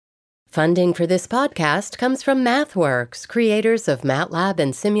Funding for this podcast comes from MathWorks, creators of MATLAB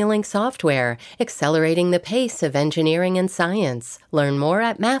and Simulink software, accelerating the pace of engineering and science. Learn more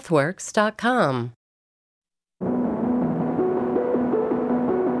at mathworks.com.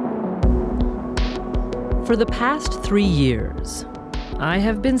 For the past 3 years, I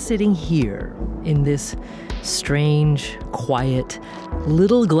have been sitting here in this strange, quiet,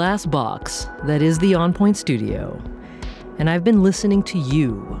 little glass box that is the On Point studio, and I've been listening to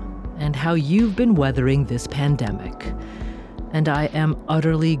you and how you've been weathering this pandemic, and I am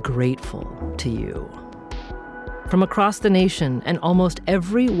utterly grateful to you. From across the nation and almost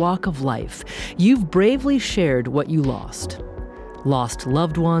every walk of life, you've bravely shared what you lost. Lost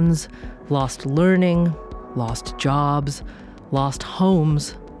loved ones, lost learning, lost jobs, lost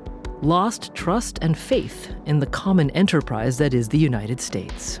homes, lost trust and faith in the common enterprise that is the United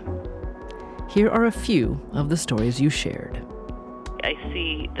States. Here are a few of the stories you shared. I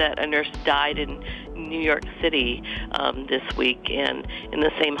see that a nurse died in New York City this week, and in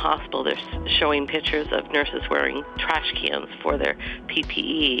the same hospital, they're showing pictures of nurses wearing trash cans for their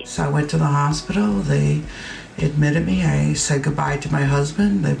PPE. So I went to the hospital. They admitted me. I said goodbye to my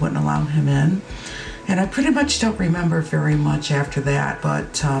husband. They wouldn't allow him in. And I pretty much don't remember very much after that,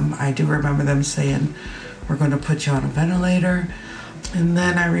 but I do remember them saying, we're going to put you on a ventilator. And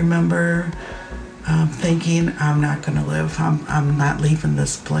then I remember thinking, I'm not going to live. I'm not leaving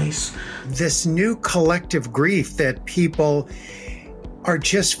this place. This new collective grief that people are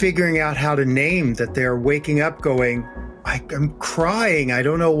just figuring out how to name, that they're waking up going, I'm crying, I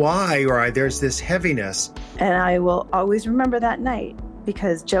don't know why, or there's this heaviness. And I will always remember that night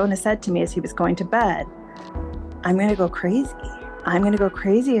because Jonah said to me as he was going to bed, I'm going to go crazy. I'm going to go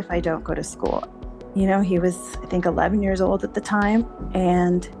crazy if I don't go to school. You know, he was, I think, 11 years old at the time,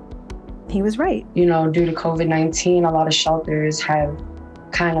 and he was right. You know, due to COVID-19, a lot of shelters have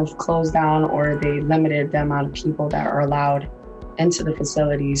kind of closed down, or they limited the amount of people that are allowed into the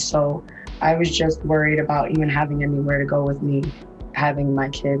facilities. So I was just worried about even having anywhere to go with me, having my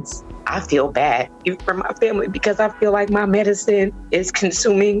kids. I feel bad for my family because I feel like my medicine is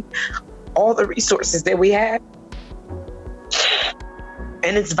consuming all the resources that we have.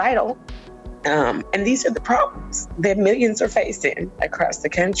 And it's vital. And these are the problems that millions are facing across the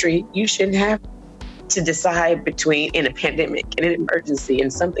country. You shouldn't have to decide between, in a pandemic, in an emergency,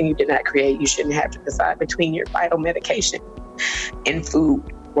 and something you did not create. You shouldn't have to decide between your vital medication and food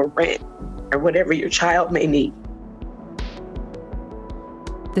or rent or whatever your child may need.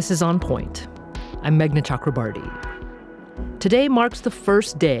 This is On Point. I'm Meghna Chakrabarti. Today marks the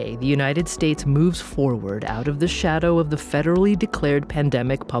first day the United States moves forward out of the shadow of the federally declared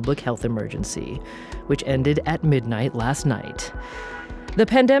pandemic public health emergency, which ended at midnight last night. The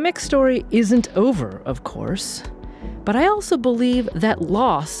pandemic story isn't over, of course, but I also believe that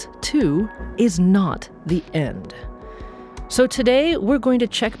loss, too, is not the end. So today, we're going to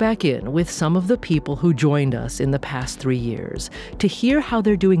check back in with some of the people who joined us in the past 3 years to hear how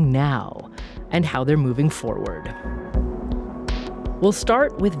they're doing now and how they're moving forward. We'll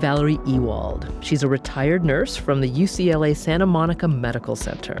start with Valerie Ewald. She's a retired nurse from the UCLA Santa Monica Medical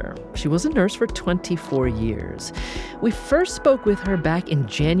Center. She was a nurse for 24 years. We first spoke with her back in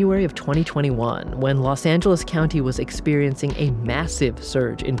January of 2021 when Los Angeles County was experiencing a massive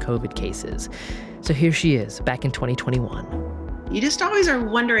surge in COVID cases. So here she is, back in 2021. You just always are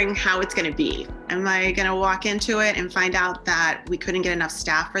wondering how it's going to be. Am I going to walk into it and find out that we couldn't get enough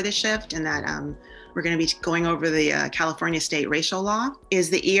staff for the shift and that we're going to be going over the California state racial law? Is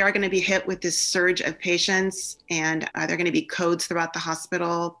the ER going to be hit with this surge of patients? And are there going to be codes throughout the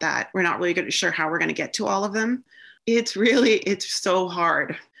hospital that we're not really sure how we're going to get to all of them? It's so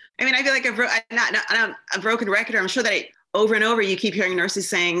hard. I mean, I feel like a broken record. I'm sure that over and over you keep hearing nurses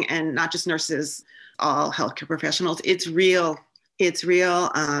saying, and not just nurses, all healthcare professionals, it's real. It's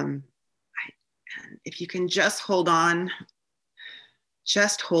real. And if you can just hold on.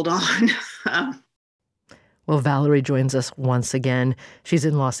 Well, Valerie joins us once again. She's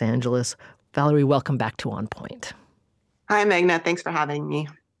in Los Angeles. Valerie, welcome back to On Point. Hi, Meghna. Thanks for having me.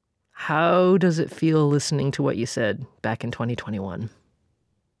 How does it feel listening to what you said back in 2021?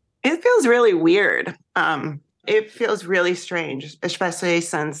 It feels really weird. It feels really strange, especially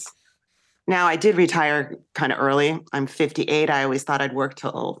since now I did retire kind of early. I'm 58. I always thought I'd work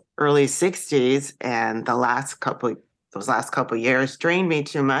till early 60s, and those last couple years drained me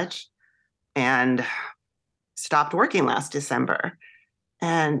too much, and stopped working last December.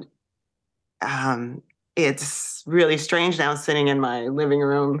 And it's really strange now sitting in my living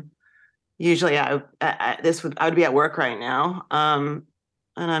room. Usually I would be at work right now.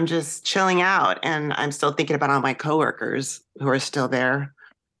 And I'm just chilling out, and I'm still thinking about all my coworkers who are still there.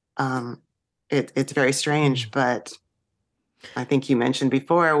 It's very strange, but I think you mentioned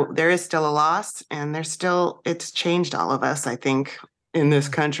before, there is still a loss, and it's changed all of us, I think, in this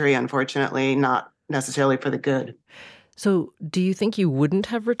country, unfortunately, not necessarily for the good. So do you think you wouldn't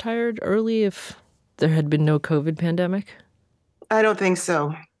have retired early if there had been no COVID pandemic? I don't think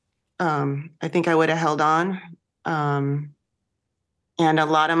so. I think I would have held on. And a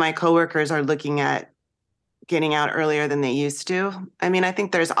lot of my coworkers are looking at getting out earlier than they used to. I mean, I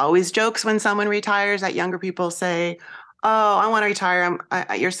think there's always jokes when someone retires that younger people say, "Oh, I want to retire.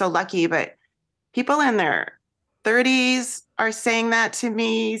 You're so lucky." But people in their 30s are saying that to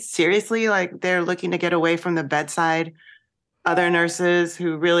me seriously, like they're looking to get away from the bedside. Other nurses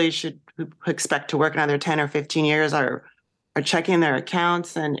who who expect to work another 10 or 15 years are checking their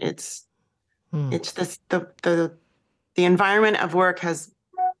accounts, and it's this the environment of work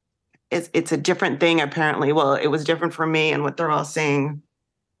it's a different thing apparently. Well, it was different for me, and what they're all saying.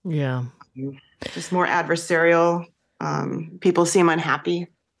 Yeah. Just more adversarial. People seem unhappy.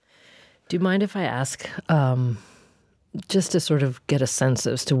 Do you mind if I ask, just to sort of get a sense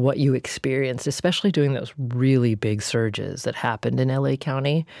as to what you experienced, especially during those really big surges that happened in LA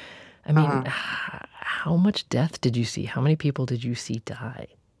County? I mean, how much death did you see? How many people did you see die?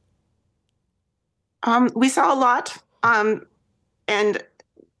 We saw a lot. And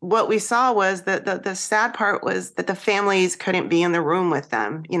what we saw was that the sad part was that the families couldn't be in the room with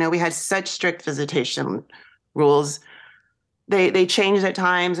them. You know, we had such strict visitation rules. They changed at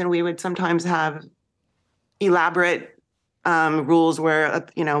times, and we would sometimes have elaborate rules where,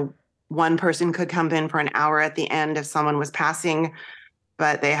 one person could come in for an hour at the end if someone was passing,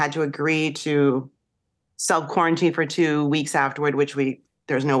 but they had to agree to self-quarantine for 2 weeks afterward, which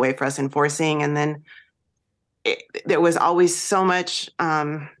there's no way for us enforcing. And then there was always so much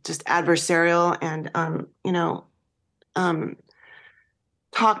just adversarial and,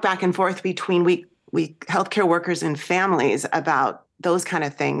 talk back and forth between we healthcare workers and families about those kind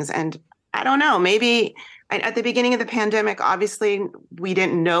of things. And I don't know, maybe at the beginning of the pandemic, obviously we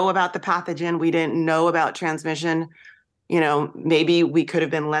didn't know about the pathogen. We didn't know about transmission. Maybe we could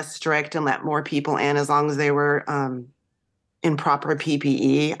have been less strict and let more people in as long as they were in proper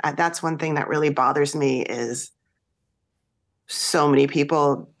PPE. That's one thing that really bothers me is so many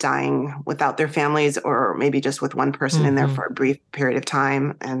people dying without their families, or maybe just with one person in there for a brief period of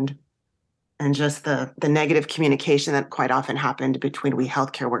time. And just the negative communication that quite often happened between we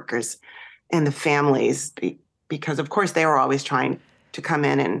healthcare workers and the families, because of course they were always trying to come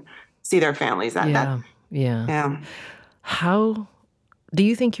in and see their families. Yeah. How do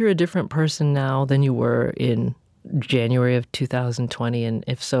you think you're a different person now than you were in January of 2020? And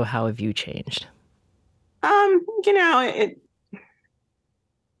if so, how have you changed?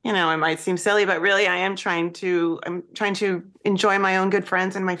 It might seem silly, but really I'm trying to enjoy my own good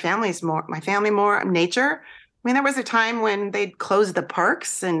friends and my family more, nature. I mean, there was a time when they'd close the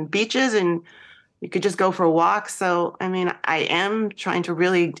parks and beaches and you could just go for a walk. So, I mean, I am trying to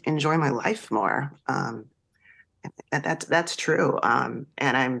really enjoy my life more. That's true. And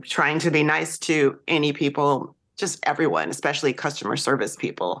I'm trying to be nice to any people, just everyone, especially customer service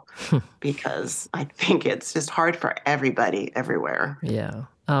people, because I think it's just hard for everybody everywhere. Yeah.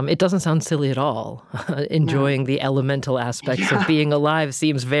 It doesn't sound silly at all. Enjoying the elemental aspects of being alive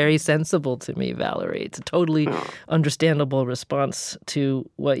seems very sensible to me, Valerie. It's a totally understandable response to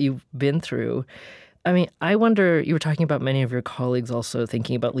what you've been through. I mean, I wonder, you were talking about many of your colleagues also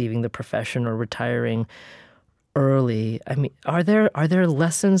thinking about leaving the profession or retiring early. I mean, are there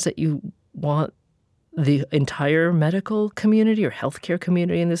lessons that you want the entire medical community or healthcare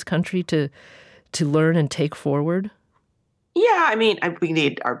community in this country to learn and take forward? Yeah, I mean, we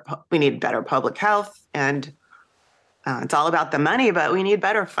need better public health, and it's all about the money, but we need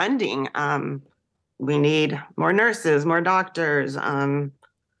better funding. We need more nurses, more doctors, more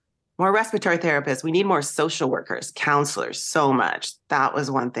respiratory therapists. We need more social workers, counselors, so much. That was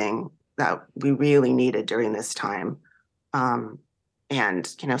one thing that we really needed during this time. And,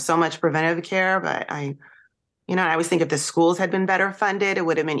 so much preventative care, but I always think if the schools had been better funded, it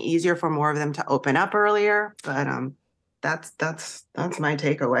would have been easier for more of them to open up earlier. But that's my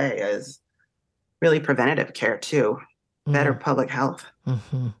takeaway is really preventative care too, better public health.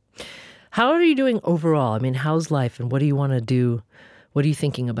 Mm-hmm. How are you doing overall? I mean, how's life and what do you want to do? What are you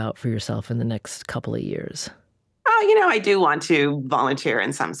thinking about for yourself in the next couple of years? I do want to volunteer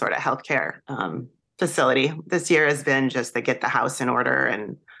in some sort of healthcare facility. This year has been just to get the house in order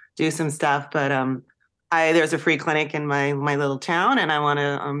and do some stuff. But there's a free clinic in my little town, and I want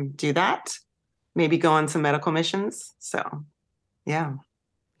to do that. Maybe go on some medical missions. So, yeah.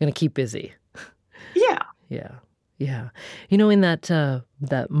 Gonna keep busy. Yeah. Yeah. Yeah. In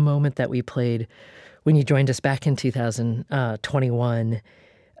that moment that we played when you joined us back in 2021,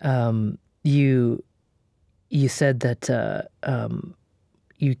 you said that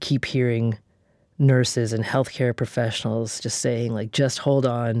you keep hearing nurses and healthcare professionals just saying, like, just hold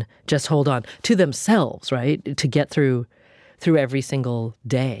on to themselves, right? To get through every single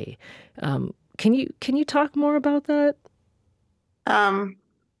day. Can you talk more about that?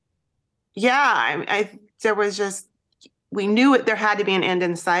 Yeah, there was just, we knew there had to be an end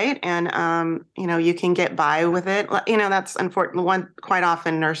in sight, and you can get by with it. That's unfortunate. Quite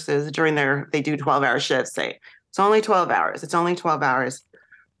often nurses they do 12-hour shifts, say it's only 12 hours. It's only 12 hours.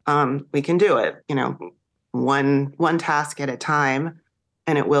 We can do it, one task at a time,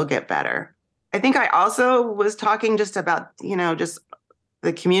 and it will get better. I think I also was talking just about, just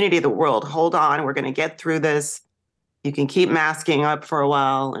the community of the world. Hold on, we're going to get through this. You can keep masking up for a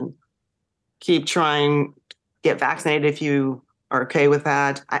while and keep trying, get vaccinated if you are okay with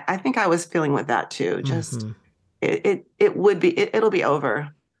that. I think I was feeling with that too. Just it'll be over.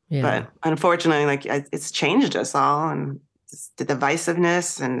 Yeah. But unfortunately, it's changed us all, and the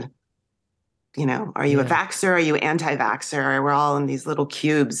divisiveness, and are you a vaxxer? Are you anti-vaxxer? We're all in these little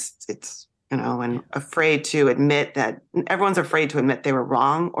cubes. It's and afraid to admit that everyone's afraid to admit they were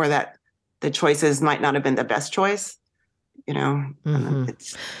wrong, or that the choices might not have been the best choice.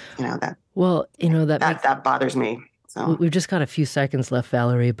 It's that. Well, that bothers me. So we've just got a few seconds left,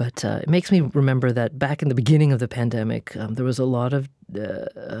 Valerie, but it makes me remember that back in the beginning of the pandemic, there was a lot of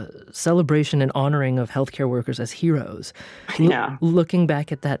celebration and honoring of healthcare workers as heroes. Yeah. Looking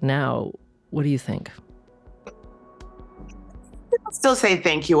back at that now, what do you think? People still say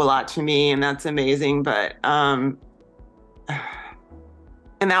thank you a lot to me, and that's amazing. But and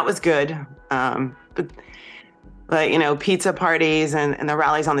that was good. But pizza parties and the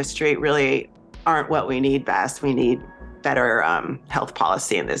rallies on the street really aren't what we need best. We need better health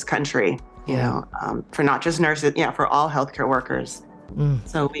policy in this country, for not just nurses, for all healthcare workers.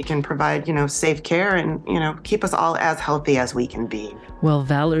 So we can provide, safe care and, keep us all as healthy as we can be. Well,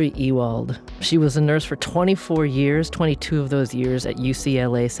 Valerie Ewald, she was a nurse for 24 years, 22 of those years at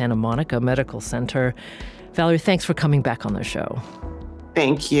UCLA Santa Monica Medical Center. Valerie, thanks for coming back on the show.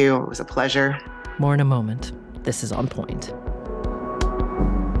 Thank you. It was a pleasure. More in a moment. This is On Point.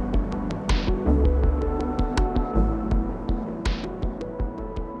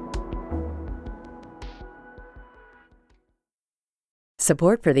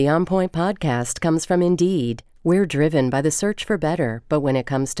 Support for the On Point podcast comes from Indeed. We're driven by the search for better, but when it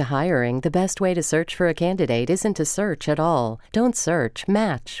comes to hiring, the best way to search for a candidate isn't to search at all. Don't search,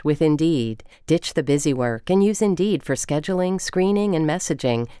 match with Indeed. Ditch the busy work and use Indeed for scheduling, screening, and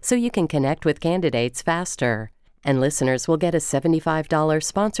messaging so you can connect with candidates faster. And listeners will get a $75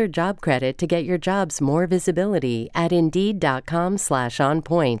 sponsored job credit to get your jobs more visibility at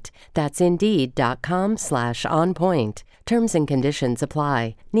Indeed.com/onpoint. That's Indeed.com/onpoint. Terms and conditions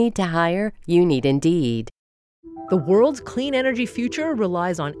apply. Need to hire? You need Indeed. The world's clean energy future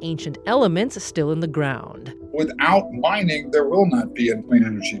relies on ancient elements still in the ground. Without mining, there will not be a clean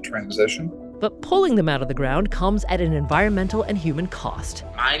energy transition. But pulling them out of the ground comes at an environmental and human cost.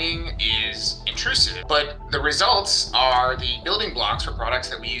 Mining is intrusive, but the results are the building blocks for products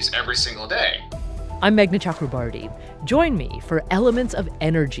that we use every single day. I'm Meghna Chakrabarti. Join me for Elements of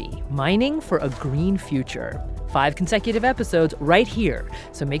Energy, Mining for a Green Future. 5 consecutive episodes right here,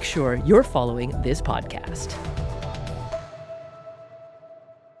 so make sure you're following this podcast.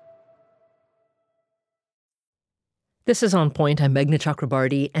 This is On Point. I'm Meghna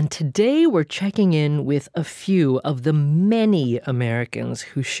Chakrabarti, and today we're checking in with a few of the many Americans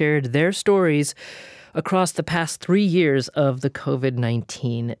who shared their stories across the past 3 years of the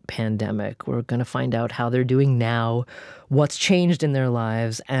COVID-19 pandemic. We're going to find out how they're doing now, what's changed in their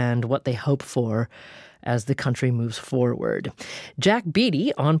lives, and what they hope for as the country moves forward. Jack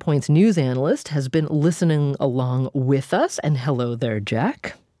Beatty, On Point's news analyst, has been listening along with us. And hello there,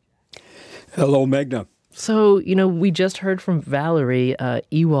 Jack. Hello, Meghna. So, we just heard from Valerie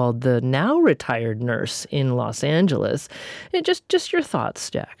Ewald, the now retired nurse in Los Angeles. Just your thoughts,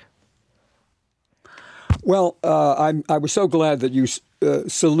 Jack. Well, I was so glad that you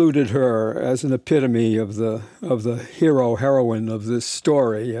saluted her as an epitome of the heroine of this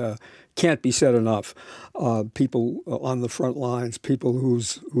story. Can't be said enough. People on the front lines, people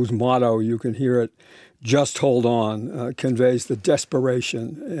whose motto, you can hear it, just hold on, conveys the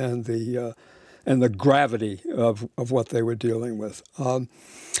desperation and the gravity of what they were dealing with. I'm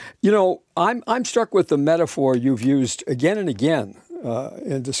struck with the metaphor you've used again and again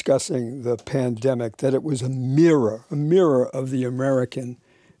in discussing the pandemic, that it was a mirror of the American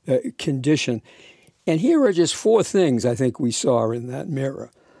condition. And here are just 4 things I think we saw in that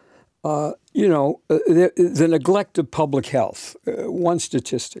mirror. The neglect of public health. One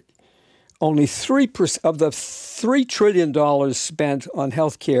statistic. Only 3% of the $3 trillion spent on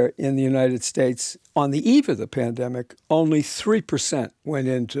healthcare in the United States on the eve of the pandemic, only 3% went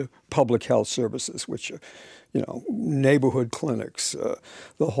into public health services, which are, neighborhood clinics,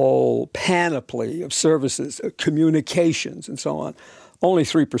 the whole panoply of services, communications, and so on. Only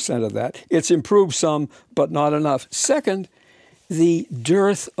 3% of that. It's improved some, but not enough. Second, the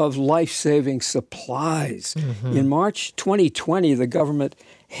dearth of life-saving supplies. Mm-hmm. In March 2020, the government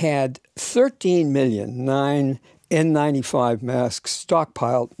had 13 million N95 masks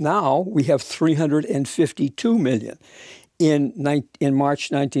stockpiled. Now we have 352 million. In March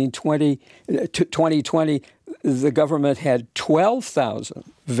 2020, the government had 12,000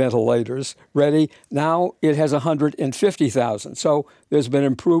 ventilators ready. Now it has 150,000. So there's been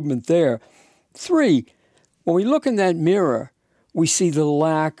improvement there. 3, when we look in that mirror, we see the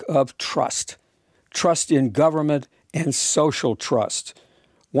lack of trust in government and social trust.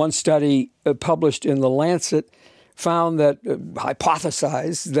 One study published in The Lancet found that,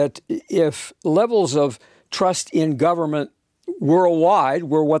 hypothesized that if levels of trust in government worldwide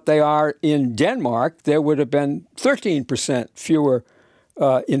were what they are in Denmark, there would have been 13% fewer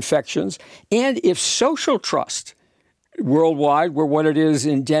infections. And if social trust worldwide were what it is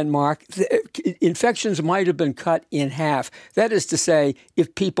in Denmark, infections might have been cut in half. That is to say,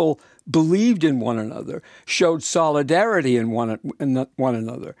 if people believed in one another, showed solidarity in one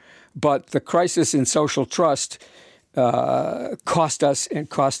another. But the crisis in social trust cost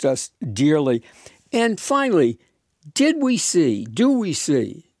us dearly. And finally, do we see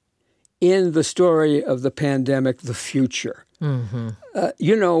in the story of the pandemic the future? Mm-hmm.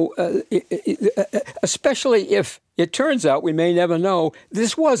 Especially if it turns out, we may never know,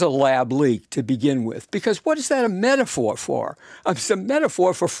 this was a lab leak to begin with. Because what is that a metaphor for? It's a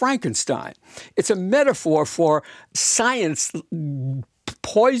metaphor for Frankenstein. It's a metaphor for science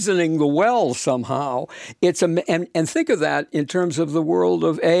poisoning the well somehow. And think of that in terms of the world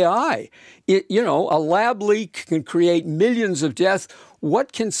of AI. A lab leak can create millions of deaths.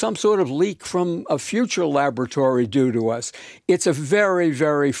 What can some sort of leak from a future laboratory do to us? It's a very,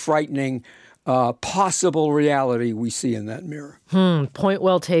 very frightening possible reality we see in that mirror. Point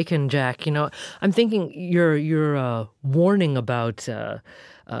well taken, Jack. I'm thinking your warning about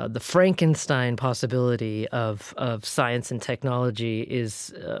the Frankenstein possibility of science and technology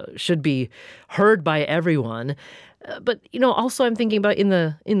should be heard by everyone. But also I'm thinking about in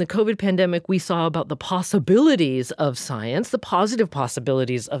the COVID pandemic, we saw about the possibilities of science, the positive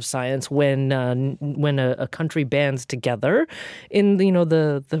possibilities of science when a country bands together in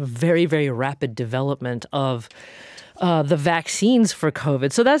the very, very rapid development of the vaccines for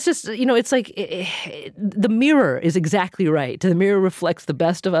COVID. So that's just, it's like the mirror is exactly right. The mirror reflects the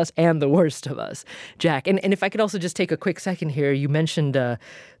best of us and the worst of us, Jack. And if I could also just take a quick second here, you mentioned the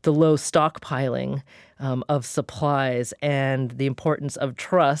low stockpiling of supplies and the importance of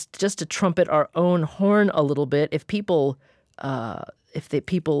trust. Just to trumpet our own horn a little bit, if people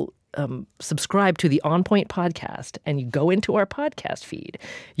subscribe to the On Point podcast and you go into our podcast feed,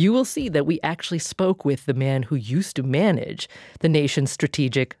 you will see that we actually spoke with the man who used to manage the nation's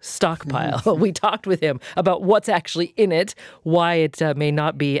strategic stockpile. We talked with him about what's actually in it, why it may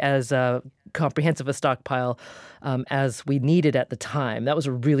not be as comprehensive a stockpile as we needed at the time. That was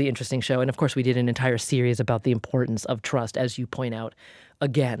a really interesting show. And of course, we did an entire series about the importance of trust, as you point out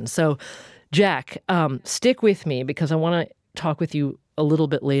again. So, Jack, stick with me because I want to talk with you a little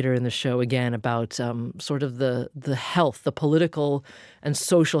bit later in the show again about sort of the health, the political and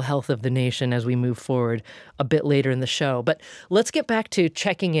social health of the nation as we move forward a bit later in the show. But let's get back to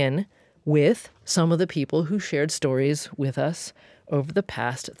checking in with some of the people who shared stories with us over the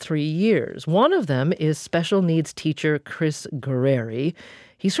past 3 years. One of them is special needs teacher Chris Guerreri.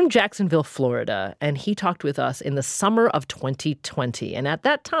 He's from Jacksonville, Florida, and he talked with us in the summer of 2020. And at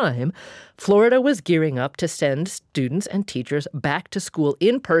that time, Florida was gearing up to send students and teachers back to school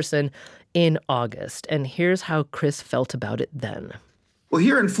in person in August. And here's how Chris felt about it then. Well,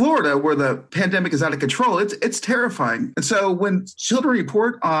 here in Florida, where the pandemic is out of control, it's terrifying. And so when children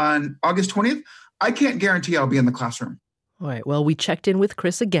report on August 20th, I can't guarantee I'll be in the classroom. All right. Well, we checked in with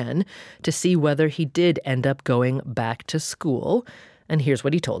Chris again to see whether he did end up going back to school. And here's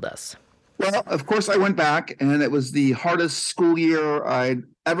what he told us. Well, of course, I went back, and it was the hardest school year I'd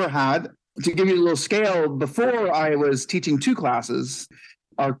ever had. To give you a little scale, before I was teaching 2 classes,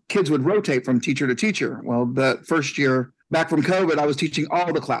 our kids would rotate from teacher to teacher. Well, the first year back from COVID, I was teaching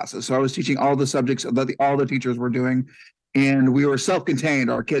all the classes. So I was teaching all the subjects that all the teachers were doing. And we were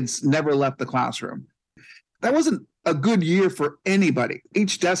self-contained. Our kids never left the classroom. that wasn't a good year for anybody.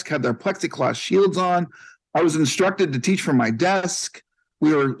 Each desk had their plexiglass shields on. I was instructed to teach from my desk.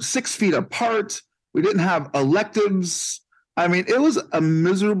 We were 6 feet apart. We didn't have electives. I mean, it was a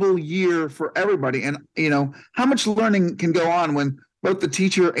miserable year for everybody. And, how much learning can go on when both the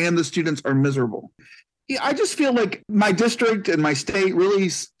teacher and the students are miserable? Yeah, I just feel like my district and my state really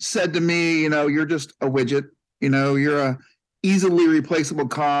said to me, you're just a widget. You're a easily replaceable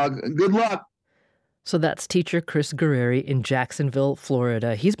cog. Good luck. So that's teacher Chris Guerreri in Jacksonville,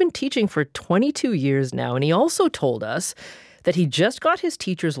 Florida. He's been teaching for 22 years now, and he also told us that he just got his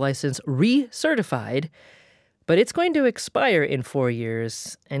teacher's license recertified, but it's going to expire in 4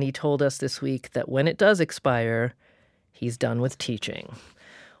 years. And he told us this week that when it does expire, he's done with teaching.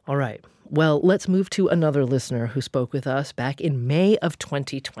 All right. Well, let's move to another listener who spoke with us back in May of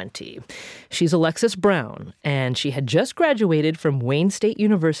 2020. She's Alexis Brown, and she had just graduated from Wayne State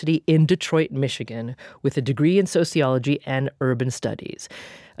University in Detroit, Michigan, with a degree in sociology and urban studies.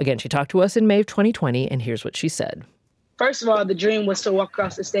 Again, she talked to us in May of 2020, and here's what she said. First of all, the dream was to walk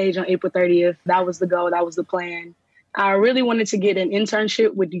across the stage on April 30th. That was the goal. That was the plan. I really wanted to get an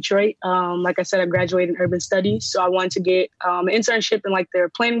internship with Detroit. Like I said, I graduated in urban studies. So I wanted to get an internship in their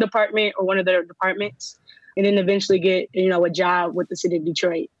planning department or one of their departments, and then eventually get, a job with the city of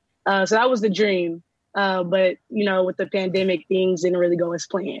Detroit. So that was the dream. But, with the pandemic, things didn't really go as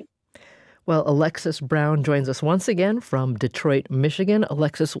planned. Well, Alexis Brown joins us once again from Detroit, Michigan.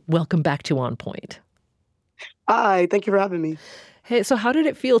 Alexis, welcome back to On Point. Hi, thank you for having me. Hey, so how did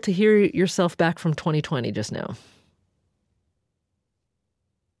it feel to hear yourself back from 2020 just now?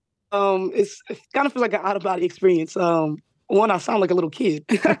 It kind of feels like an out-of-body experience. One, I sound like a little kid,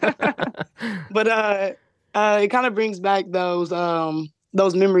 but it kind of brings back those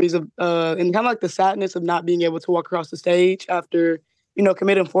memories of and kind of like the sadness of not being able to walk across the stage after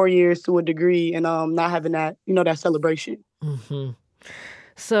committing 4 years to a degree and not having that that celebration. Mm-hmm.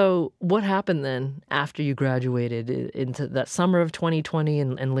 So what happened then after you graduated into that summer of 2020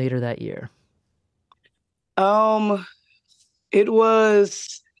 and later that year? It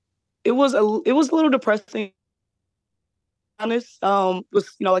was a little depressing. Honest,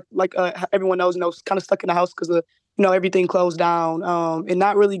 was everyone knows, kind of stuck in the house because of everything closed down, and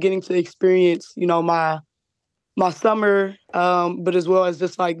not really getting to experience my summer, but as well as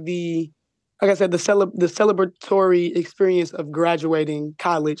just like I said, the celebratory experience of graduating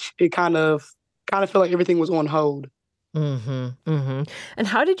college. It kind of felt like everything was on hold. Mm-hmm. Mm-hmm. And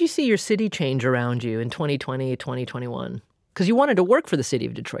how did you see your city change around you in 2020, 2021? Because you wanted to work for the city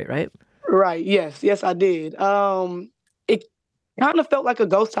of Detroit, right? Right. Yes, I did. It kind of felt like a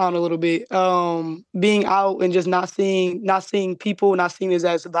ghost town a little bit. Being out and just not seeing people, not seeing it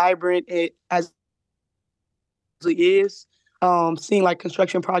as vibrant as it is. Seeing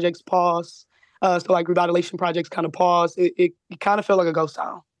construction projects pause, so revitalization projects kind of pause. It kind of felt like a ghost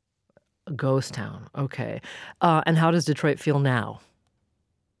town. A ghost town. Okay. And how does Detroit feel now?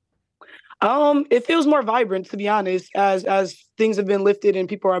 It feels more vibrant, to be honest, as things have been lifted and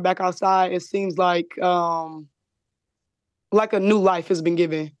people are back outside. It seems like a new life has been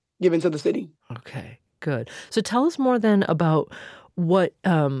given to the city. Okay, good. So tell us more then about what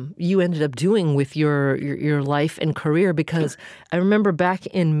you ended up doing with your life and career, because I remember back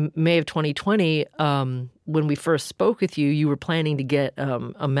in May of 2020, when we first spoke with you, you were planning to get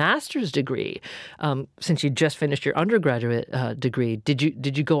a master's degree since you just finished your undergraduate degree. Did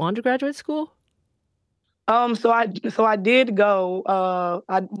you go on to graduate school? So I did go.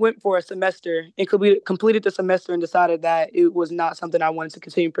 I went for a semester and completed the semester and decided that it was not something I wanted to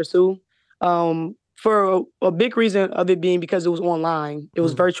continue to pursue. For a big reason of it being because it was online. It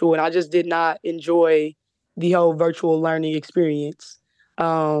was virtual, and I just did not enjoy the whole virtual learning experience,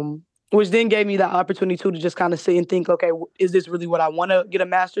 which then gave me the opportunity to just kind of sit and think, okay, is this really what I want to get a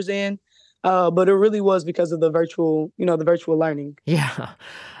master's in? But it really was because of the virtual learning. Yeah.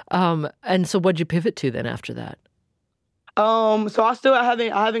 And so what'd you pivot to then after that? So I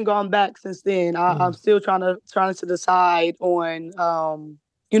haven't gone back since then. I'm still trying to decide on,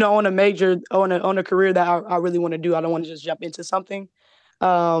 on a major, on a career that I really want to do. I don't want to just jump into something.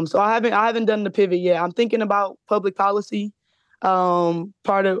 So I haven't done the pivot yet. I'm thinking about public policy,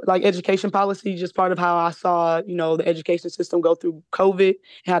 part of education policy, just part of how I saw, the education system go through COVID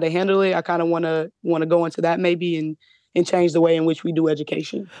and how they handle it. I kind of want to go into that maybe and change the way in which we do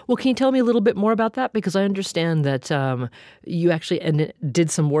education. Well, can you tell me a little bit more about that? Because I understand that you actually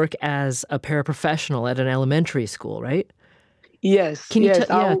did some work as a paraprofessional at an elementary school, right? Yes. Can you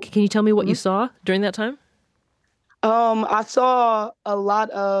tell me what you saw during that time? I saw a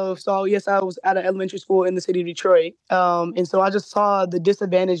lot of, I was at an elementary school in the city of Detroit. And so I just saw the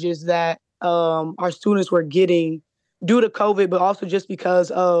disadvantages that our students were getting due to COVID, but also just because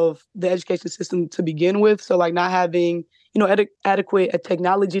of the education system to begin with. So like not having, adequate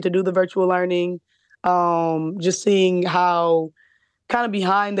technology to do the virtual learning, just seeing how kind of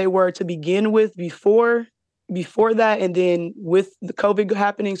behind they were to begin with before that, and then with the COVID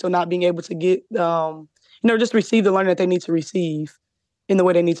happening, so not being able to get, just receive the learning that they need to receive in the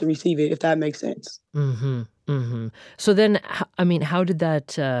way they need to receive it, if that makes sense. Mm-hmm. Mm-hmm. So then, how did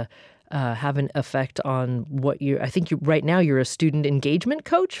that have an effect on what I think right now you're a student engagement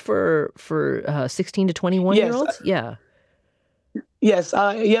coach for 16 to 21-year-olds? Yeah. Yes.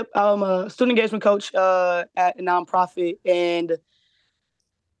 Yep. I'm a student engagement coach at a nonprofit, and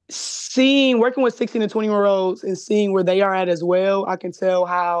working with 16 to 20-year-olds and seeing where they are at as well, I can tell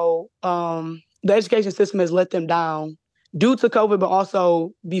how the education system has let them down due to COVID, but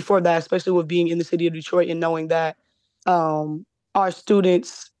also before that, especially with being in the city of Detroit and knowing that our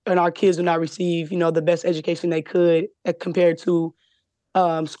students and our kids do not receive, the best education they could compared to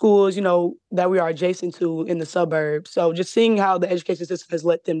schools, that we are adjacent to in the suburbs. So just seeing how the education system has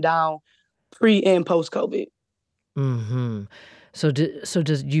let them down pre and post COVID. Mm-hmm. So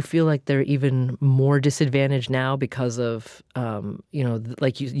does you feel like they're even more disadvantaged now because of,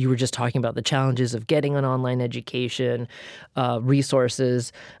 like you were just talking about the challenges of getting an online education,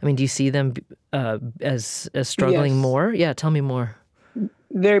 resources? I mean, do you see them as struggling more? Yeah, tell me more.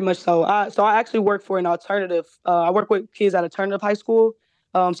 Very much so. So I actually work for an alternative. I work with kids at alternative high school.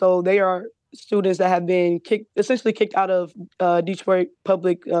 So they are students that have been essentially kicked out of Detroit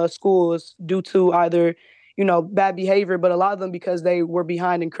public schools due to either bad behavior, but a lot of them because they were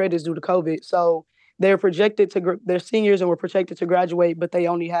behind in credits due to COVID. So they're they're seniors and were projected to graduate, but they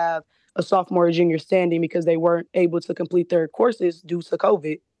only have a sophomore or junior standing because they weren't able to complete their courses due to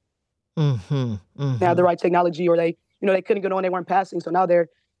COVID. Mm-hmm. Mm-hmm. They had the right technology, or they couldn't get on, they weren't passing. So now they're,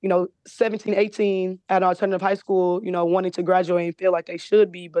 17, 18 at an alternative high school, wanting to graduate and feel like they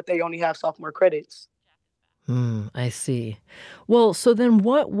should be, but they only have sophomore credits. I see. Well, so then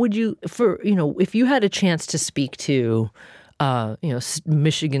what would you, if you had a chance to speak to,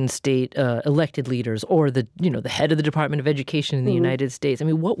 Michigan State elected leaders or the head of the Department of Education in the United States, I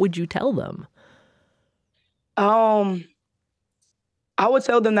mean, what would you tell them? I would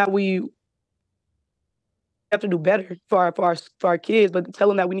tell them that we have to do better for our kids, but tell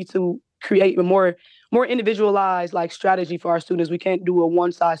them that we need to create a more individualized strategy for our students. We can't do a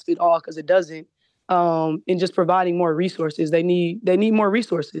one size fit all because it doesn't. And just providing more resources. They need more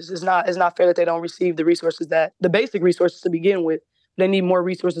resources. It's not fair that they don't receive the resources, the basic resources to begin with. They need more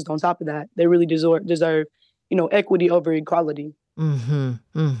resources on top of that. They really deserve equity over equality. Mm-hmm.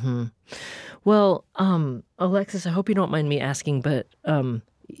 Mm-hmm. Well, Alexis, I hope you don't mind me asking, but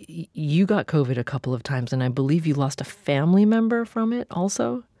you got COVID a couple of times, and I believe you lost a family member from it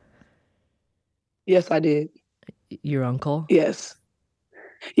also? Yes, I did. Your uncle? Yes.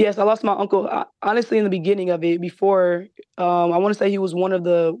 Yes, I lost my uncle. Honestly, in the beginning of it, before I want to say he was one of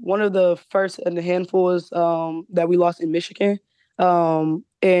the first in the handfuls that we lost in Michigan. And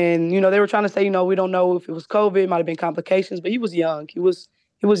they were trying to say, we don't know if it was COVID, it might have been complications, but he was young. He was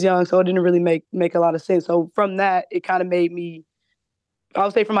young, so it didn't really make a lot of sense. So from that, it kind of made me, I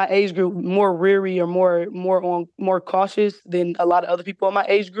would say, from my age group, more weary or more cautious than a lot of other people in my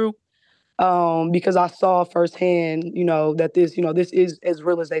age group. Because I saw firsthand, that this is as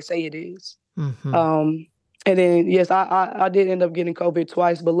real as they say it is. Mm-hmm. And then, yes, I did end up getting COVID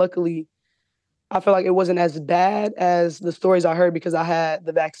twice, but luckily, I feel like it wasn't as bad as the stories I heard because I had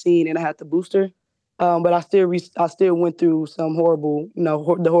the vaccine and I had the booster. But I still went through some horrible,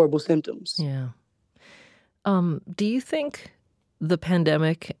 the horrible symptoms. Yeah. Do you think the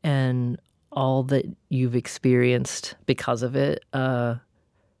pandemic and all that you've experienced because of it,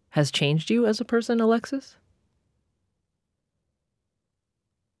 has changed you as a person, Alexis?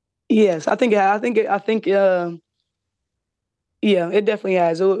 Yes, I think yeah, it definitely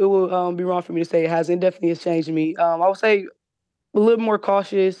has. It will be wrong for me to say it has. It definitely has changed me. I would say a little more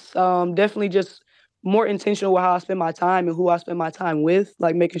cautious. Definitely just more intentional with how I spend my time and who I spend my time with.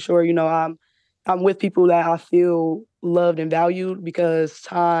 Like making sure I'm with people that I feel loved and valued, because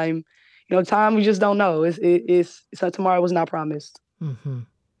time we just don't know. It's tomorrow was not promised. Mm-hmm.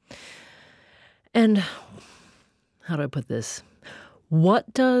 And how do I put this?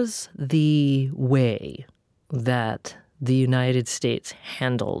 What does the way that the United States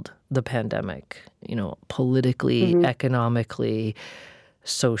handled the pandemic, politically, economically,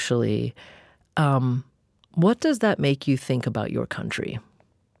 socially, what does that make you think about your country?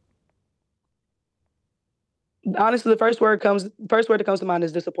 Honestly, the first word that comes to mind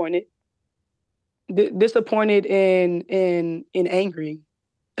is disappointed. Disappointed and angry.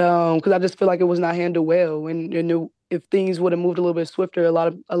 because I just feel like it was not handled well. And if things would have moved a little bit swifter, a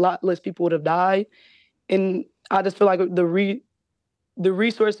lot less people would have died. And I just feel like the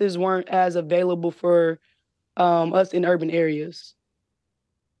resources weren't as available for us in urban areas.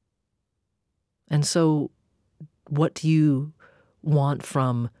 And so what do you want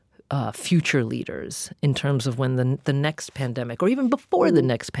from future leaders in terms of when the next pandemic, or even before the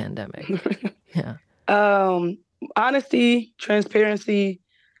next pandemic? Yeah. Honesty, transparency,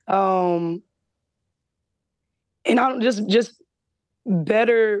 and I don't just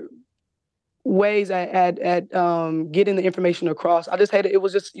better ways at getting the information across. I just hated it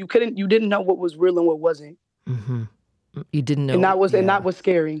was just you didn't know what was real and what wasn't. Mm-hmm. You didn't know, and that was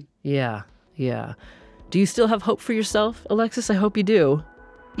scary. Yeah. Do you still have hope for yourself, Alexis? I hope you do.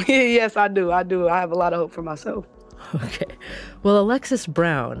 Yes, I do. I have a lot of hope for myself. Okay. Well, Alexis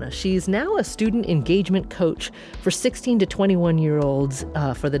Brown, she's now a student engagement coach for 16 to 21-year-olds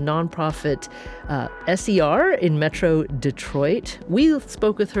for the nonprofit SER in Metro Detroit. We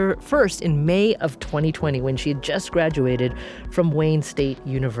spoke with her first in May of 2020 when she had just graduated from Wayne State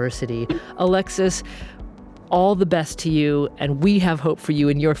University. Alexis, all the best to you, and we have hope for you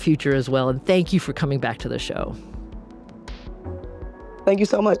in your future as well. And thank you for coming back to the show. Thank you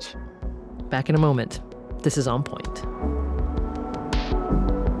so much. Back in a moment. This is On Point.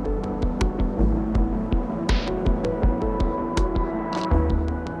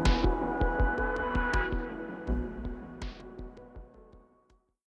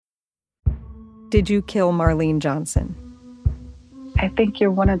 Did you kill Marlene Johnson? I think you're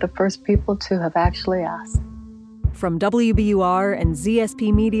one of the first people to have actually asked. From WBUR and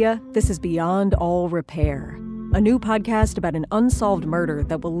ZSP Media, this is Beyond All Repair, a new podcast about an unsolved murder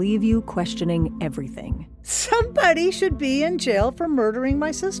that will leave you questioning everything. Somebody should be in jail for murdering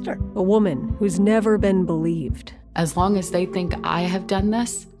my sister. A woman who's never been believed. As long as they think I have done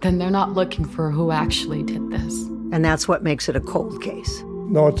this, then they're not looking for who actually did this. And that's what makes it a cold case.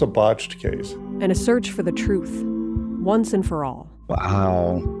 No, it's a botched case. And a search for the truth, once and for all.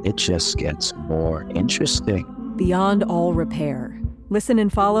 Wow, it just gets more interesting. Beyond All Repair. Listen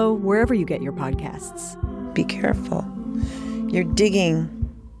and follow wherever you get your podcasts. Be careful. You're digging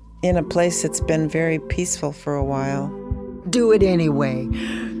in a place that's been very peaceful for a while. Do it anyway.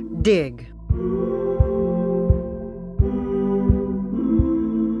 Dig.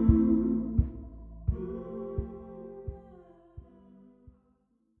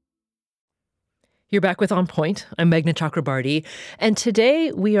 You're back with On Point. I'm Meghna Chakrabarti, and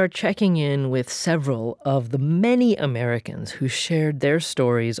today we are checking in with several of the many Americans who shared their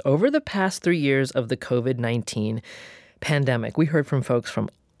stories over the past 3 years of the COVID-19 pandemic. We heard from folks from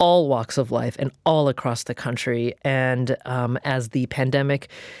all walks of life and all across the country. And as the pandemic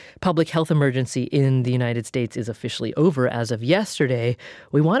public health emergency in the United States is officially over as of yesterday,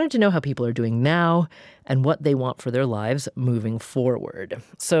 we wanted to know how people are doing now and what they want for their lives moving forward.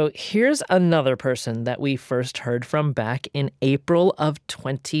 So here's another person that we first heard from back in April of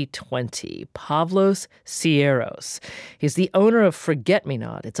 2020, Pavlos Sierros. He's the owner of Forget Me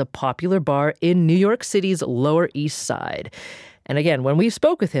Not. It's a popular bar in New York City's Lower East Side. And again, when we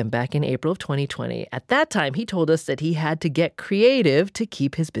spoke with him back in April of 2020, at that time, he told us that he had to get creative to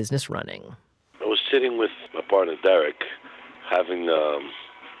keep his business running. I was sitting with my partner, Derek, having, I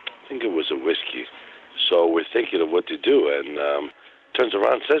think it was a whiskey. So we're thinking of what to do. And turns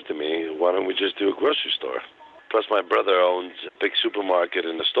around and says to me, why don't we just do a grocery store? Plus, my brother owns a big supermarket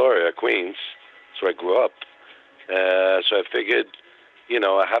in Astoria, Queens. That's where I grew up. So I figured,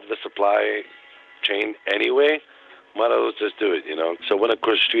 I have the supply chain anyway. Why don't we just do it, So I went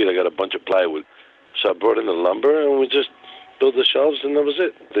across the street, I got a bunch of plywood. So I brought in the lumber, and we just built the shelves, and that was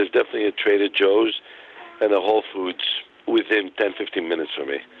it. There's definitely a Trader Joe's and a Whole Foods within 10, 15 minutes for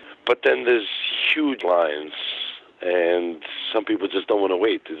me. But then there's huge lines, and some people just don't want to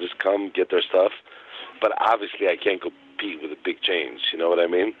wait. They just come, get their stuff. But obviously I can't compete with the big chains, you know what I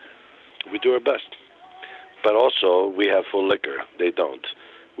mean? We do our best. But also, we have full liquor. They don't.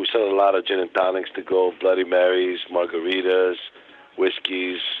 We sell a lot of gin and tonics to go, Bloody Marys, margaritas,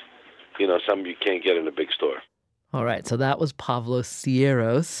 whiskeys, some you can't get in a big store. All right, so that was Pavlos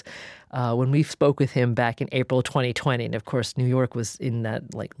Sierros when we spoke with him back in April 2020. And of course, New York was in that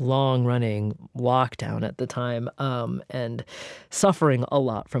long-running lockdown at the time and suffering a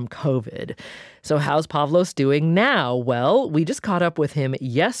lot from COVID. So how's Pavlos doing now? Well, we just caught up with him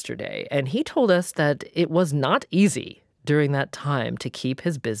yesterday, and he told us that it was not easy during that time to keep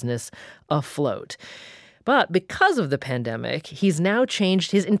his business afloat. But because of the pandemic, he's now changed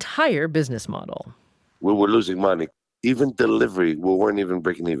his entire business model. We were losing money. Even delivery, we weren't even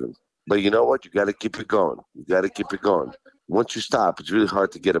breaking even. But you know what? You got to keep it going. Once you stop, it's really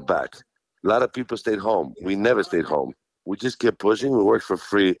hard to get it back. A lot of people stayed home. We never stayed home. We just kept pushing. We worked for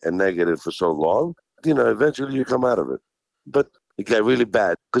free and negative for so long. Eventually you come out of it. But it got really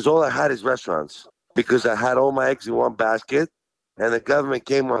bad because all I had is restaurants, because I had all my eggs in one basket, and the government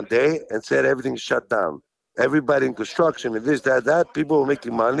came one day and said everything's shut down. Everybody in construction and this, that, people were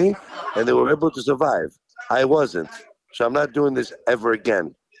making money and they were able to survive. I wasn't. So I'm not doing this ever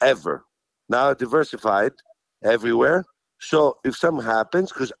again, ever. Now I diversified everywhere. So if something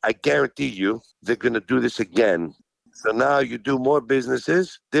happens, because I guarantee you they're going to do this again. So now you do more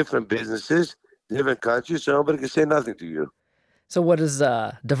businesses, different countries, so nobody can say nothing to you. So what does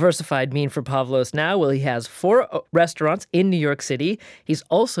diversified mean for Pavlos now? Well, he has 4 restaurants in New York City. He's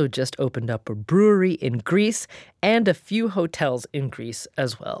also just opened up a brewery in Greece and a few hotels in Greece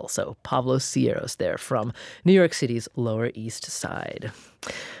as well. So Pavlos Sieros there from New York City's Lower East Side.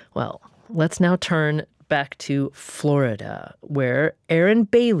 Well, let's now turn back to Florida, where Erin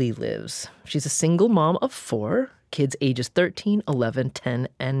Bailey lives. She's a single mom of 4. Kids ages 13, 11, 10,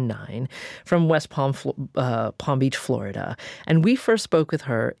 and 9 from West Palm Beach, Florida. And we first spoke with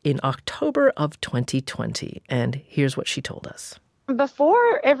her in October of 2020. And here's what she told us.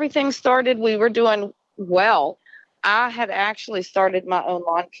 Before everything started, we were doing well. I had actually started my own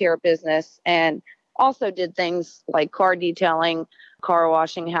lawn care business and also did things like car detailing, car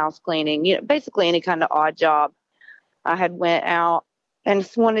washing, house cleaning, basically any kind of odd job. I had went out and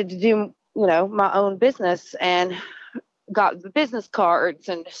just wanted to do my own business and got the business cards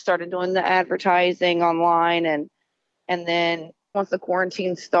and started doing the advertising online. And then once the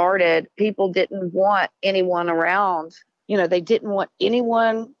quarantine started, people didn't want anyone around. They didn't want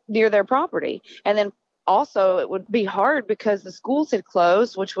anyone near their property. And then also it would be hard because the schools had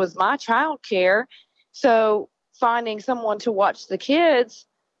closed, which was my child care. So finding someone to watch the kids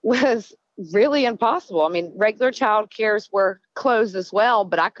was really impossible. I mean, regular child cares were closed as well,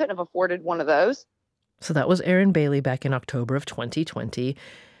 but I couldn't have afforded one of those. So that was Erin Bailey back in October of 2020,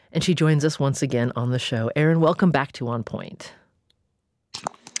 and she joins us once again on the show. Erin, welcome back to On Point.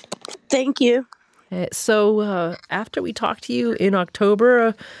 Thank you. So after we talked to you in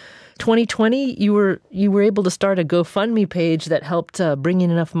October 2020, you were able to start a GoFundMe page that helped bring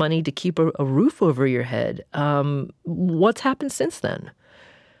in enough money to keep a roof over your head. What's happened since then?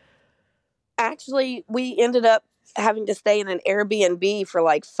 Actually, we ended up having to stay in an Airbnb for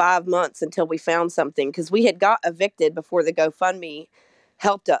like 5 months until we found something because we had got evicted before the GoFundMe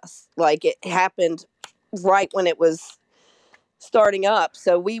helped us. Like it happened right when it was starting up.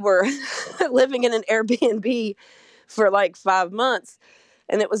 So we were living in an Airbnb for like 5 months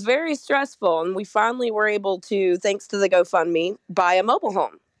and it was very stressful. And we finally were able to, thanks to the GoFundMe, buy a mobile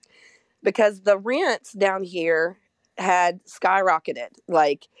home because the rents down here had skyrocketed.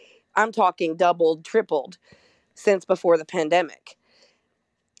 Like I'm talking doubled, tripled since before the pandemic.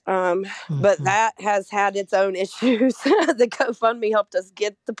 But that has had its own issues. The GoFundMe helped us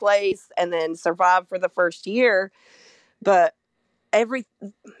get the place and then survive for the first year. But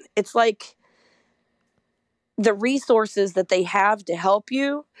it's like the resources that they have to help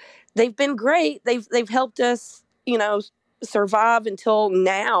you, they've been great. They've helped us, survive until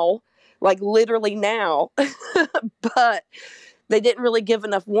now, like literally now. But they didn't really give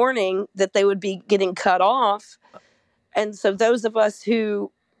enough warning that they would be getting cut off. And so those of us who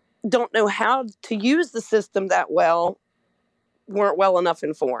don't know how to use the system that well weren't well enough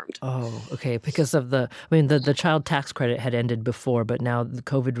informed. Oh, okay. Because of the child tax credit had ended before, but now the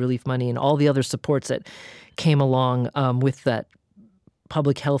COVID relief money and all the other supports that came along with that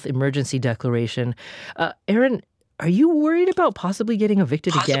public health emergency declaration. Erin, are you worried about possibly getting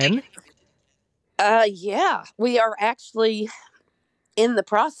evicted again? Yeah, we are actually in the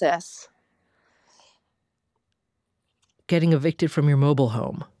process. Getting evicted from your mobile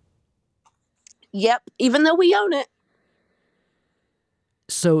home? Yep, even though we own it.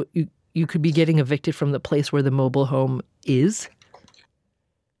 So you could be getting evicted from the place where the mobile home is?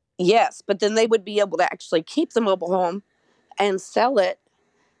 Yes, but then they would be able to actually keep the mobile home and sell it,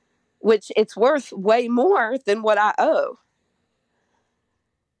 which it's worth way more than what I owe.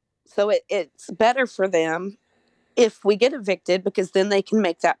 So it's better for them if we get evicted because then they can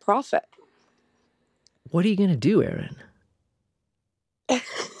make that profit. What are you going to do, Erin?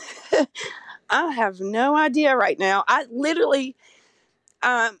 I have no idea right now. I literally,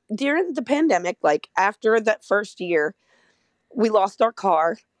 during the pandemic, like after that first year, we lost our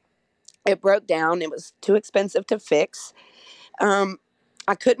car. It broke down. It was too expensive to fix.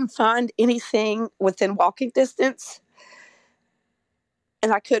 I couldn't find anything within walking distance.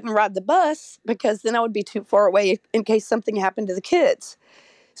 And I couldn't ride the bus because then I would be too far away in case something happened to the kids.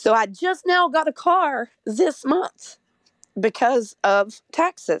 So I just now got a car this month. because of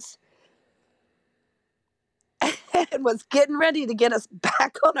taxes. And was getting ready to get us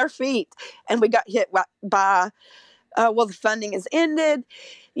back on our feet. And we got hit by, well, the funding has ended,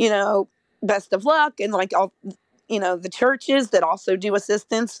 best of luck. And like all, the churches that also do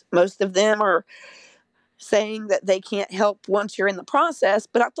assistance, most of them are saying that they can't help once you're in the process.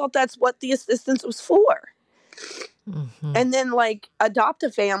 But I thought that's what the assistance was for. Mm-hmm. And then like Adopt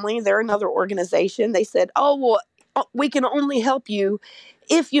a Family, they're another organization. They said, oh, well, we can only help you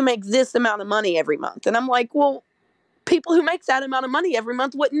if you make this amount of money every month. And I'm like, well, people who make that amount of money every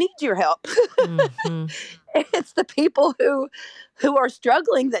month wouldn't need your help. Mm-hmm. It's the people who are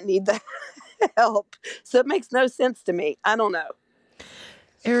struggling that need the help. So it makes no sense to me. I don't know.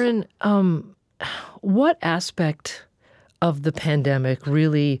 Erin, what aspect of the pandemic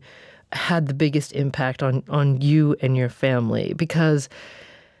really had the biggest impact on you and your family? Because,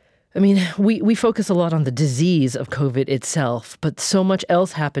 I mean, we focus a lot on the disease of COVID itself, but so much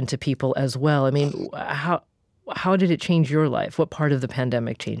else happened to people as well. I mean, how did it change your life? What part of the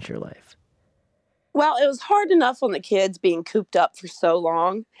pandemic changed your life? Well, it was hard enough on the kids being cooped up for so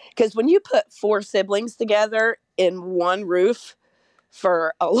long, because when you put 4 siblings together in one roof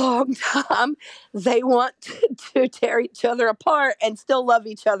for a long time, they want to tear each other apart and still love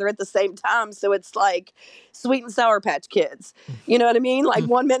each other at the same time. So it's like Sweet and Sour Patch Kids. You know what I mean? Like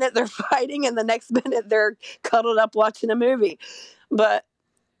one minute they're fighting and the next minute they're cuddled up watching a movie. But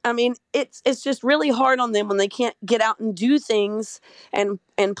I mean, it's just really hard on them when they can't get out and do things and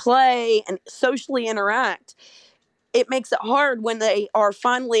play and socially interact. It makes it hard when they are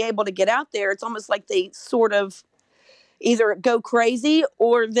finally able to get out there. It's almost like they sort of either go crazy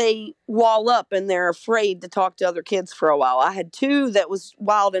or they wall up and they're afraid to talk to other kids for a while. I had 2 that was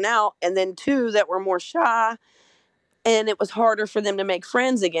wilding out and then 2 that were more shy, and it was harder for them to make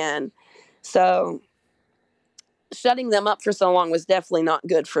friends again. So shutting them up for so long was definitely not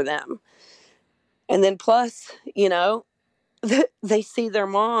good for them. And then plus, they see their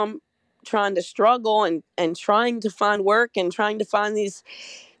mom trying to struggle and trying to find work and trying to find these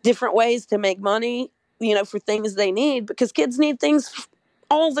different ways to make money, for things they need, because kids need things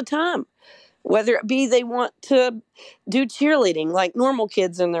all the time, whether it be they want to do cheerleading like normal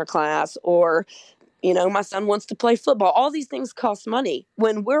kids in their class, or, my son wants to play football. All these things cost money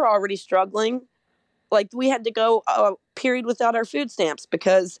when we're already struggling. Like we had to go a period without our food stamps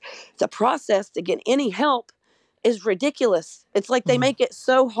because the process to get any help is ridiculous. It's like they make it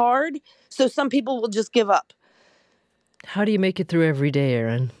so hard, so some people will just give up. How do you make it through every day,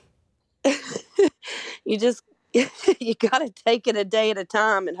 Erin? You got to take it a day at a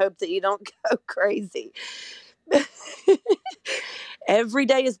time and hope that you don't go crazy. Every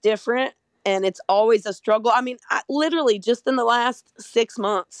day is different and it's always a struggle. I mean, literally just in the last 6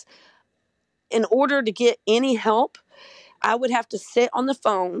 months, in order to get any help, I would have to sit on the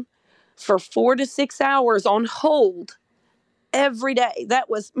phone for 4 to 6 hours on hold every day. That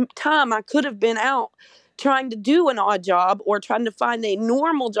was time I could have been out trying to do an odd job or trying to find a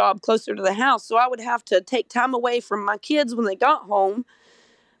normal job closer to the house. So I would have to take time away from my kids when they got home,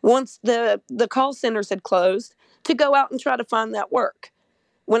 once the call centers had closed, to go out and try to find that work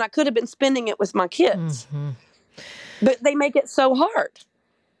when I could have been spending it with my kids. Mm-hmm. But they make it so hard.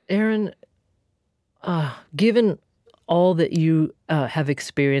 Erin, given all that you have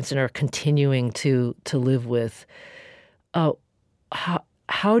experienced and are continuing to live with,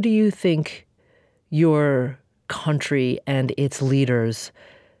 how do you think your country and its leaders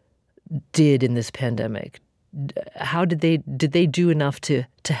did in this pandemic? How did they do enough to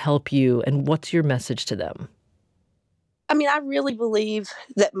help you, and what's your message to them? I mean, I really believe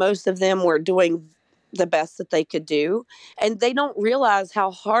that most of them were doing the best that they could do, and they don't realize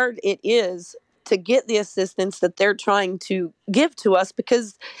how hard it is to get the assistance that they're trying to give to us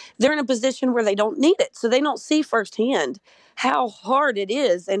because they're in a position where they don't need it. So they don't see firsthand how hard it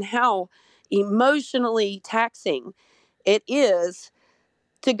is and how emotionally taxing it is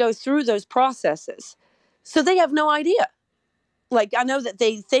to go through those processes. So they have no idea. Like, I know that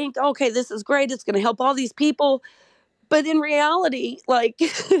they think, okay, this is great, it's going to help all these people. But in reality, like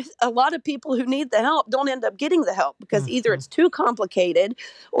a lot of people who need the help don't end up getting the help because either it's too complicated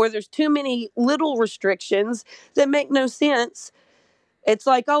or there's too many little restrictions that make no sense. It's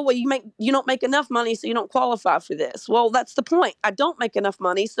like, oh, well, you don't make enough money, so you don't qualify for this. Well, that's the point. I don't make enough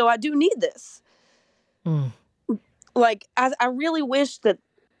money, so I do need this. Like, I really wish that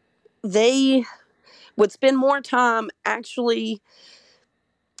they would spend more time actually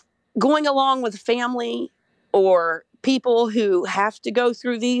going along with family or people who have to go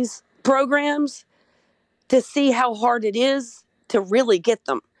through these programs to see how hard it is to really get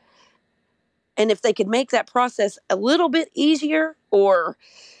them. And if they could make that process a little bit easier or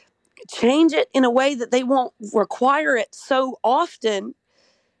change it in a way that they won't require it so often,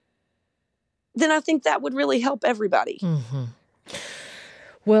 then I think that would really help everybody. Mm-hmm.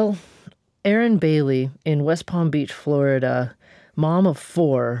 Well, Erin Bailey in West Palm Beach, Florida, mom of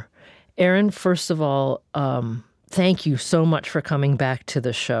 4. Erin, first of all, thank you so much for coming back to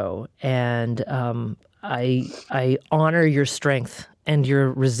the show. And I honor your strength and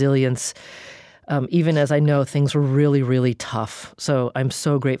your resilience, even as I know things were really, really tough. So I'm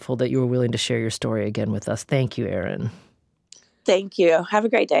so grateful that you were willing to share your story again with us. Thank you, Erin. Thank you. Have a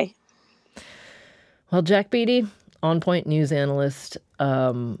great day. Well, Jack Beatty, On Point news analyst,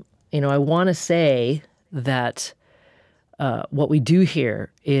 I want to say that what we do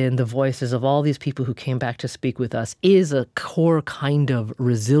hear in the voices of all these people who came back to speak with us is a core kind of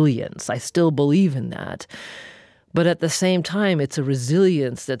resilience. I still believe in that. But at the same time, it's a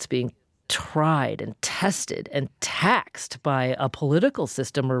resilience that's being tried and tested and taxed by a political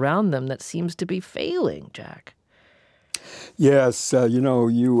system around them that seems to be failing, Jack. Yes,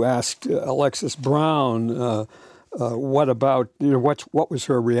 you asked Alexis Brown what about, what was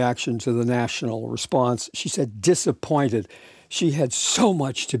her reaction to the national response? She said disappointed. She had so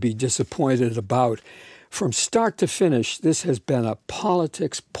much to be disappointed about. From start to finish, this has been a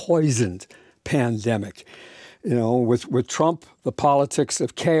politics-poisoned pandemic. With Trump, the politics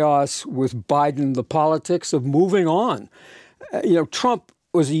of chaos. With Biden, the politics of moving on. Trump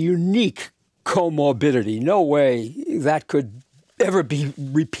was a unique comorbidity. No way that could ever be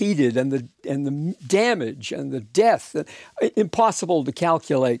repeated, and the damage and the death, impossible to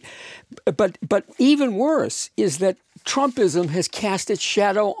calculate. But even worse is that Trumpism has cast its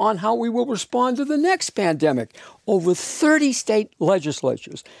shadow on how we will respond to the next pandemic. Over 30 state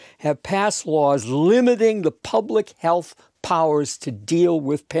legislatures have passed laws limiting the public health powers to deal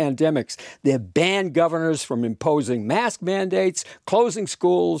with pandemics. They've banned governors from imposing mask mandates, closing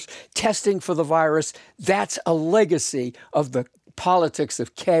schools, testing for the virus. That's a legacy of the politics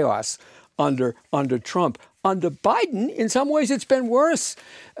of chaos under Trump. Under Biden, in some ways, it's been worse.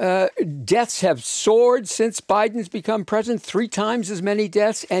 Deaths have soared since Biden's become president, 3 times as many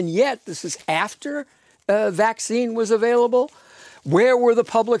deaths, and yet this is after vaccine was available. Where were the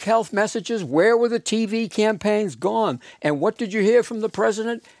public health messages? Where were the TV campaigns? Gone. And what did you hear from the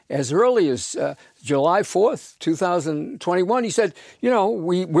president? As early as July 4th, 2021, he said,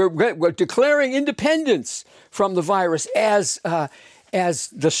 we're declaring independence from the virus as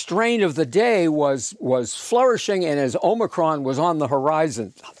the strain of the day was flourishing and as Omicron was on the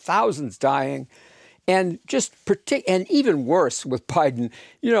horizon, thousands dying. And and even worse with Biden,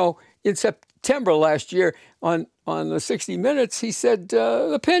 in September last year on the 60 Minutes, he said,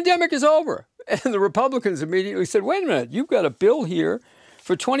 the pandemic is over. And the Republicans immediately said, wait a minute, you've got a bill here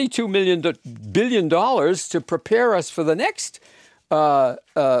for $22 billion to prepare us for the next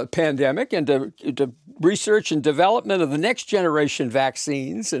pandemic and to research and development of the next generation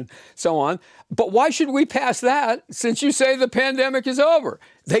vaccines and so on. But why should we pass that since you say the pandemic is over?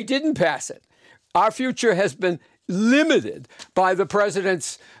 They didn't pass it. Our future has been limited by the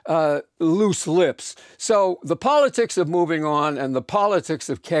president's loose lips. So the politics of moving on and the politics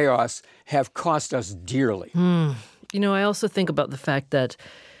of chaos have cost us dearly. I also think about the fact that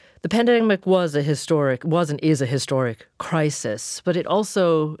the pandemic was and is a historic crisis, but it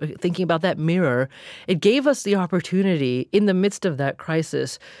also, thinking about that mirror, it gave us the opportunity in the midst of that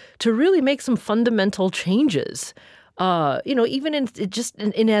crisis to really make some fundamental changes. Even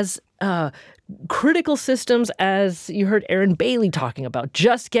in as critical systems as you heard Erin Bailey talking about,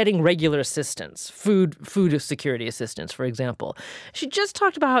 just getting regular assistance, food security assistance, for example. She just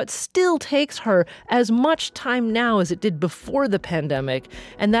talked about how it still takes her as much time now as it did before the pandemic,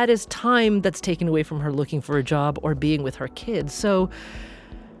 and that is time that's taken away from her looking for a job or being with her kids. So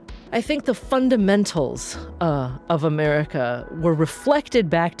I think the fundamentals of America were reflected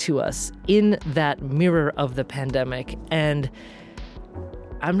back to us in that mirror of the pandemic, and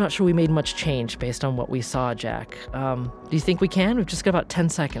I'm not sure we made much change based on what we saw, Jack. Do you think we can? We've just got about 10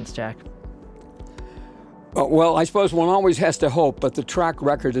 seconds, Jack. Well, I suppose one always has to hope, but the track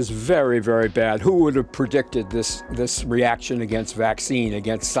record is very, very bad. Who would have predicted this reaction against vaccine,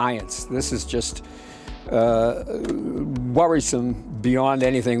 against science? This is just worrisome beyond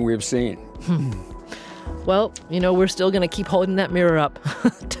anything we've seen. Well, we're still going to keep holding that mirror up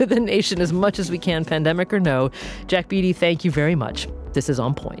to the nation as much as we can, pandemic or no. Jack Beatty, thank you very much. This is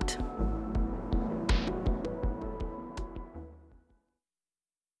On Point.